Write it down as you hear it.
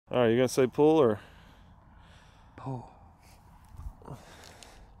All right, you gonna say pull or? Pull.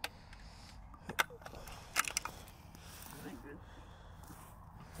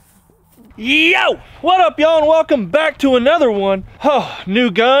 Yo! What up, y'all, and welcome back to another one. Oh, new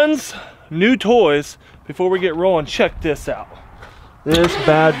guns, new toys. Before we get rolling, check this out. This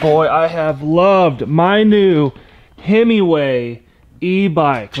bad boy, I have loved my new Hemiway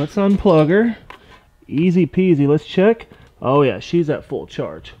e-bike. Let's unplug her. Easy peasy, let's check. Oh yeah, she's at full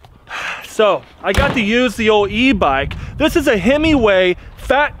charge. So, I got to use the old e-bike. This is a Hemiway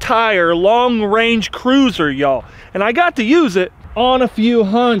fat tire long range cruiser, y'all. And I got to use it on a few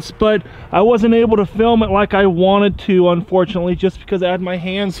hunts, but I wasn't able to film it like I wanted to, unfortunately, just because I had my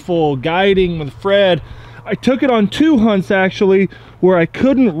hands full guiding with Fred. I took it on 2 hunts actually, where I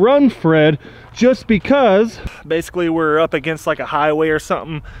couldn't run Fred just because basically we're up against like a highway or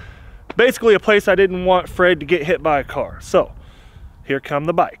something. Basically a place I didn't want Fred to get hit by a car. So here come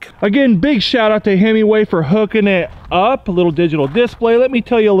the bike. Again, big shout out to Hemiway for hooking it up. A little digital display. Let me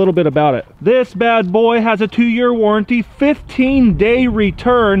tell you a little bit about it. This bad boy has a 2-year warranty, 15-day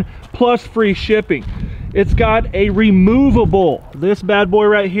return, plus free shipping. It's got a removable, this bad boy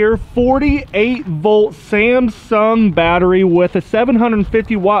right here, 48-volt Samsung battery with a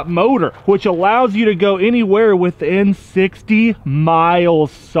 750-watt motor, which allows you to go anywhere within 60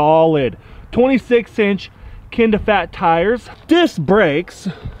 miles solid. 26-inch Kenda fat tires, disc brakes,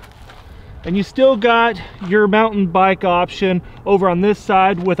 and you still got your mountain bike option over on this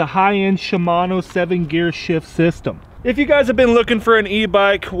side with a high-end Shimano 7-gear shift system. If you guys have been looking for an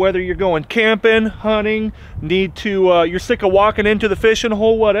e-bike, whether you're going camping, hunting, need to, you're sick of walking into the fishing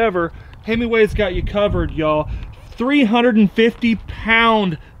hole, whatever, Hemiway's got you covered, y'all.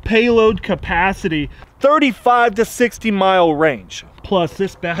 350-pound payload capacity, 35 to 60 mile range. Plus,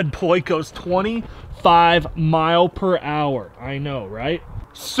 this bad boy goes 25 mile per hour. I know, right?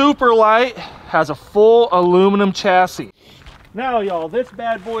 Super light, has a full aluminum chassis. Now, y'all, this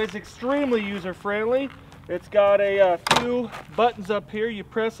bad boy is extremely user-friendly. It's got a few buttons up here. You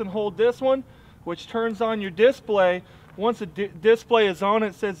press and hold this one, which turns on your display. Once the display is on,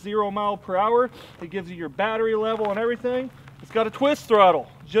 it says 0 mile per hour. It gives you your battery level and everything. It's got a twist throttle,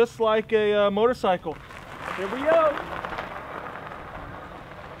 just like a motorcycle. Here we go.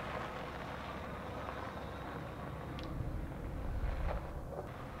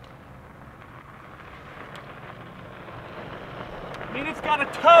 I mean, it's got a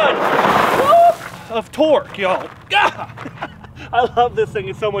ton of torque, y'all. I love this thing.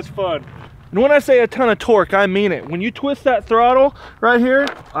 It's so much fun. And when I say a ton of torque, I mean it. When you twist that throttle right here,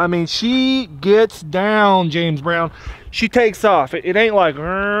 I mean, she gets down, James Brown. She takes off. It ain't like,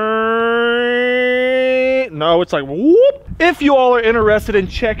 no, it's like, whoop. If you all are interested in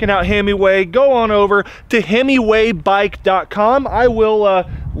checking out Hemiway, go on over to hemiwaybike.com. I will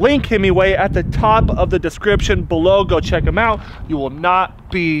link Hemiway at the top of the description below. Go check them out. You will not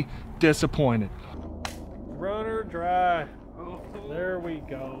be disappointed. Runner dry. There we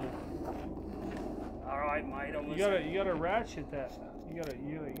go. All right, mate. You gotta ratchet that. You gotta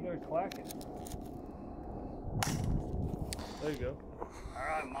clack it. There you go. All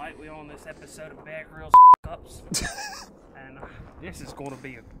right, mate. We on this episode of Back Real Ups, and this is going to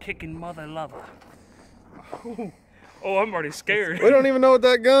be a kicking mother lover. Oh, I'm already scared. We don't even know what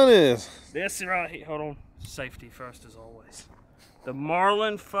that gun is. This right here. Hold on. Safety first, as always. The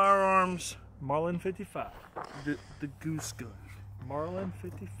Marlin Firearms. Marlin 55. The Goose Gun. Marlin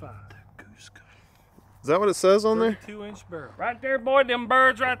 55. The Goose Gun. Is that what it says on there? 32-inch barrel. Right there, boy. Them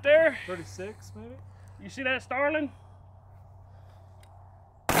birds right there. 36, maybe? You see that starling?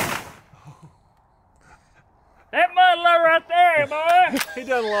 That mudler right there, boy. He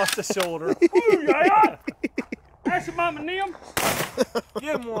done lost a shoulder. Ooh, yeah. That's a mama Nim.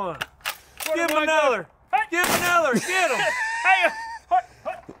 Give him one. What Give am him I another. Hey. Give him another. Get him. Hey,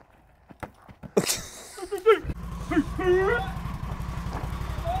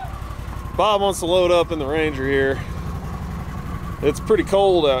 Bob wants to load up in the Ranger here. It's pretty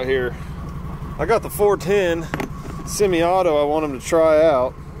cold out here. I got the 410 semi-auto I want him to try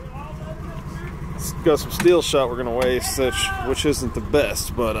out. It's got some steel shot we're gonna waste, which isn't the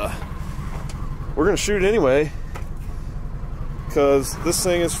best, but we're gonna shoot anyway because this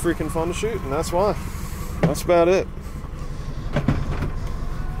thing is freaking fun to shoot, and that's why. That's about it.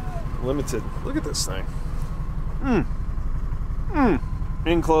 Limited. Look at this thing.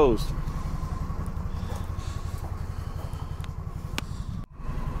 Enclosed.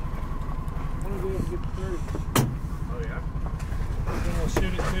 Oh yeah. Then we'll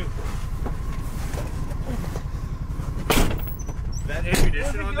shoot it too. That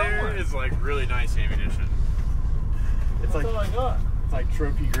ammunition on there is like really nice ammunition. It's like all I got. It's like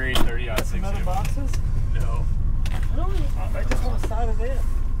trophy grade 30-06. Another boxes? No. Really? I just want to sign it in.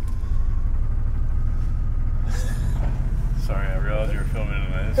 Sorry, I realized you were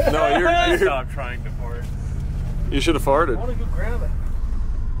filming this. No, you're Stop trying to fart. you should have farted. I want to go grab it.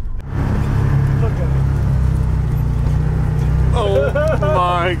 Look at it. Oh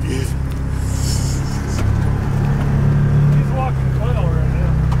my god. He's walking quail right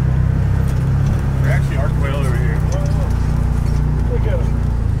now. There actually are quail over here. Look at him.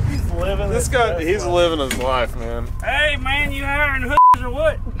 He's living This his guy, best he's life. living his life, man. Hey, man, you hiring hookers or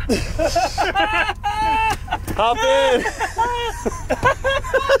what? Hop in.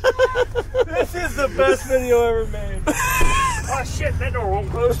 This is the best video ever made. Oh, shit, that door won't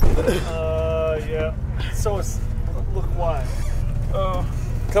close. Yeah. So it's, look why. Oh.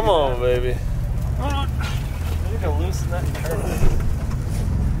 Come on, baby. Hold on. I need to loosen that turn.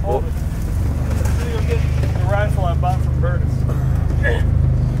 Hold it. I'm gonna go get the rifle I bought from Burtis.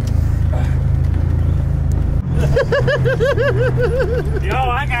 Yo,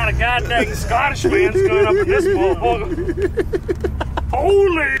 I got a goddamn Scottish man's going up in this motherfucker.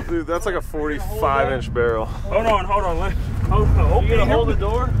 Holy! Dude, that's like a 45-inch barrel. Hold on. Hold on. You gonna hold the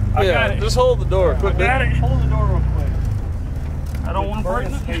door? I got it. Just hold the door. Quick, Got it. Hold the door real quick. I don't want to break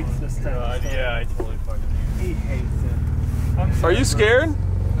Burtis it. hates this time. Yeah, I totally fucking do. He hates it. Are you scared?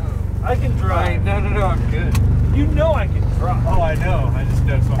 I can drive. No, I'm good. You know I can drive. Oh, I know. I just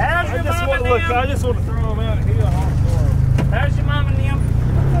know something. How's I your just mom want and look. them? I just want to throw him out here. How's your mom and them?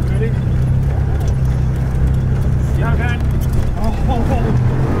 Ready? Y'all got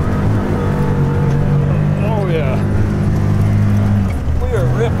Oh yeah. We are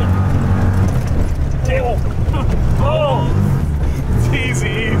ripping. Oh! Easy,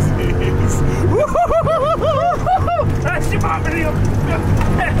 easy. How's your mom and them?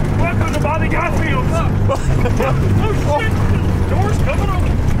 Welcome to BobbyGuyFilms. Oh, shit. Door's coming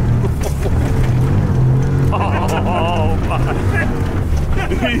open. Oh my.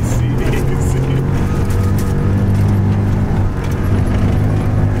 Easy, easy.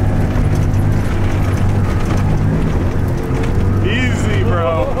 Easy,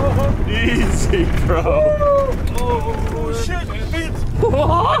 bro. Easy, bro. Oh shit!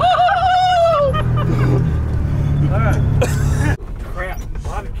 Alright. Crap,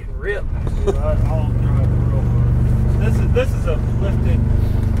 Bobby can rip. I'll drive real hard. This is a lifted.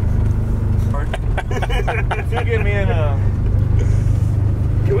 If you get me in a.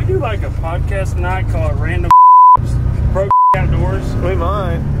 Can we do like a podcast tonight called Random Broke Outdoors? We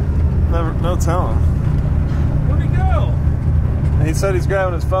might. Never, no telling. Where'd he go? He said he's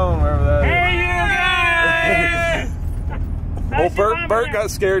grabbing his phone wherever that is. Hey, you guys! Well, Bert got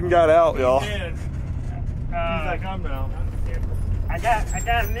scared and got out, y'all. He's like, I'm out. I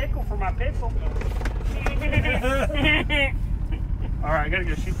got a nickel for my pickle. All right, I gotta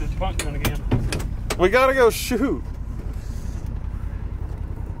go shoot this punk gun again. We gotta go shoot.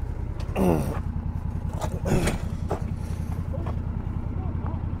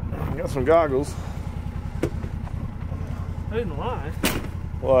 Got some goggles. I didn't lie.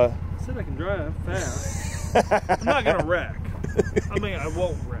 What? I said I can drive fast. I'm not gonna wreck. I mean, I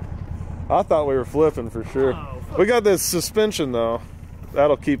won't wreck. I thought we were flipping for sure. Oh, We got this suspension though.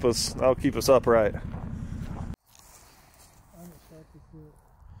 That'll keep us upright.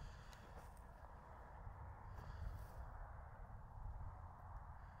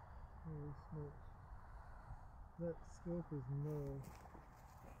 That scope is gnarly.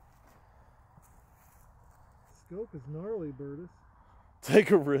 Scope is gnarly, Burtis.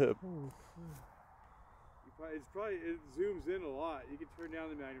 Take a rip. Holy crap. It zooms in a lot. You can turn down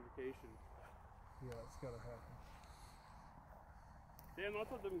the magnification. Yeah, it's gotta happen. Damn, I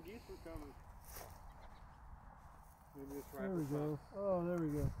thought them geese were coming. Maybe it's right. There we go. Oh, there we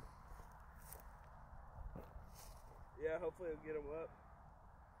go. Yeah, hopefully it'll get them up.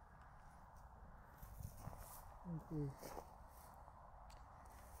 Thank you.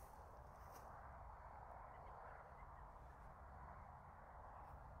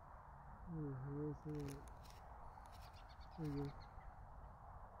 There you go.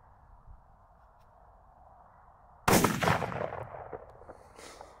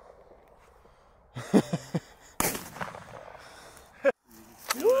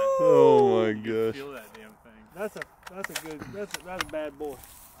 Oh my gosh. Feel that damn thing. That's a bad boy.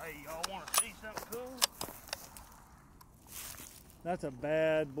 Hey, y'all want to see something cool? That's a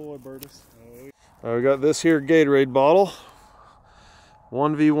bad boy, Burtis. All right, we got this here Gatorade bottle.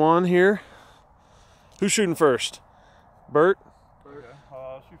 1v1 here. Who's shooting first? Bert? Okay,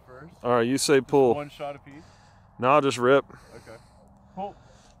 I'll shoot first. All right, you say pull. One shot apiece. No, I'll just rip. Okay. Pull.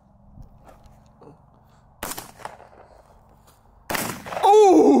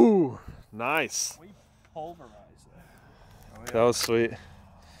 Oh, nice. We pulverized that. That was sweet.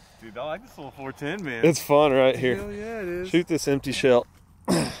 Dude, I like this little 410, man. It's fun right here. Hell yeah, it is. Shoot this empty shell.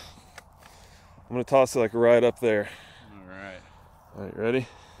 I'm gonna toss it like right up there. Alright. All right, ready?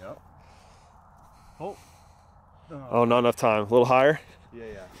 Yep. Oh, not enough time. A little higher? Yeah.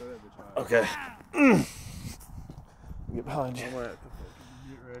 Throw that bitch high. Okay. Get behind you. I might have to fucking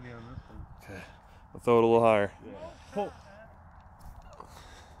get ready on this one. Okay. I'll throw it a little higher. Yeah. Pull.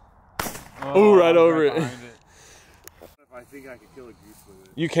 Ooh, right over it. behind it. I think I could kill a goose with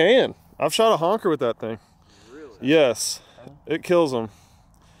it. You can. I've shot a honker with that thing. Really? Yes. It kills them.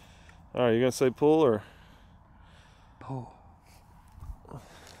 All right, you gonna say pull or? Pull.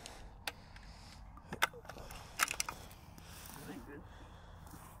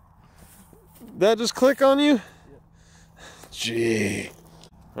 That just click on you? Gee.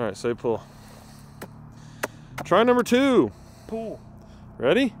 All right, say pull. Try number 2. Pull.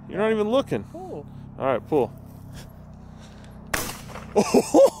 Ready? You're not even looking. Pull. All right, pull.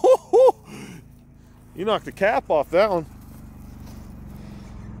 You knocked the cap off that one.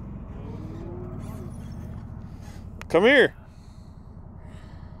 Come here.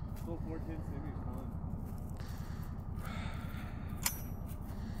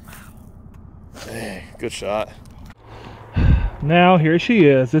 Dang, good shot. Now here she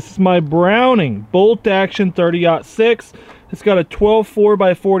is. This is my Browning bolt action 30-06. It's got a 12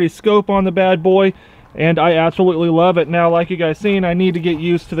 4x40 scope on the bad boy, and I absolutely love it. Now, like you guys seen, I need to get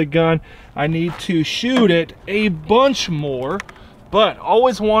used to the gun. I need to shoot it a bunch more, but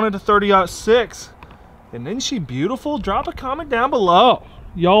always wanted a 30-06. And isn't she beautiful? Drop a comment down below.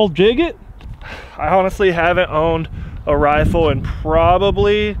 Y'all dig it? I honestly haven't owned a rifle in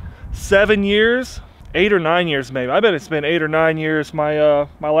probably 7 years, 8 or 9 years maybe. I bet it's been 8 or 9 years. My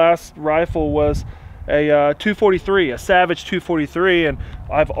my last rifle was a 243, a Savage 243, and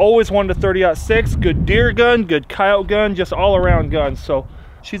I've always wanted a 30-06. Good deer gun, good coyote gun, just all around gun. So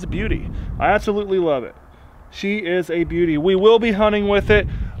she's a beauty. I absolutely love it. She is a beauty. We will be hunting with it.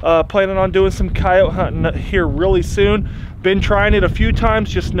 Planning on doing some coyote hunting here really soon. Been trying it a few times,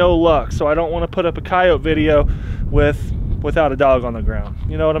 just no luck. So I don't want to put up a coyote video without a dog on the ground.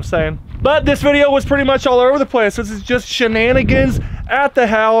 You know what I'm saying? But this video was pretty much all over the place. This is just shenanigans at the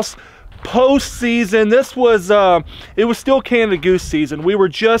house. Post-season, this was it was still Canada goose season. We were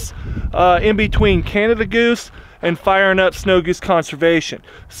just in between Canada goose and firing up snow goose conservation.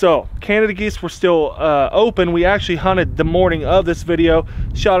 So Canada geese were still open. We actually hunted the morning of this video,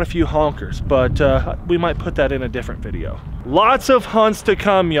 shot a few honkers, but we might put that in a different video. Lots of hunts to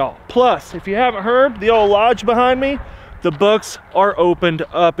come, y'all. Plus, if you haven't heard, the old lodge behind me, the books are opened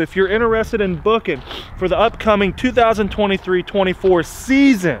up. If you're interested in booking for the upcoming 2023-24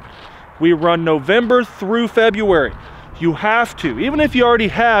 season, we run November through February. You have to, even if you already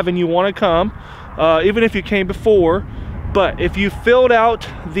have and you want to come, even if you came before, but if you filled out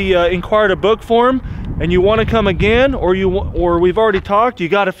the inquire to book form and you want to come again, or we've already talked, you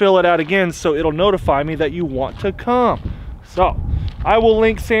got to fill it out again so it'll notify me that you want to come. So I will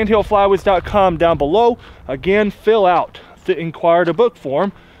link sandhillflywoods.com down below. Again, fill out the inquire to book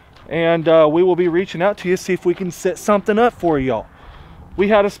form, and we will be reaching out to you, see if we can set something up for y'all. We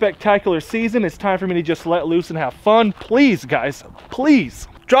had a spectacular season. It's time for me to just let loose and have fun. Please, guys, please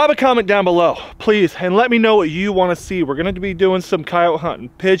drop a comment down below, please, and let me know what you want to see. We're going to be doing some coyote hunting,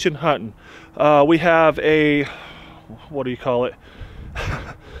 pigeon hunting. We have a, what do you call it?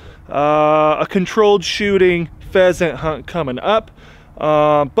 A controlled shooting pheasant hunt coming up.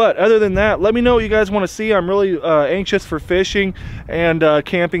 But other than that, let me know what you guys want to see. I'm really anxious for fishing and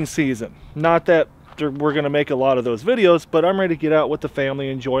camping season. Not that we're going to make a lot of those videos, but I'm ready to get out with the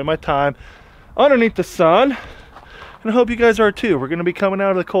family, enjoy my time underneath the sun, and I hope you guys are too. We're going to be coming out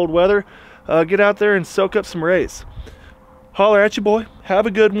of the cold weather. Get out there and soak up some rays. Holler at you, boy. Have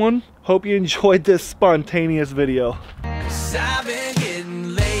a good one. Hope you enjoyed this spontaneous video. 'Cause I've been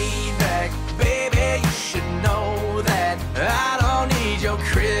getting laid back, baby. You should know that I don't need your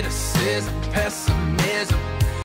criticism, pessimism.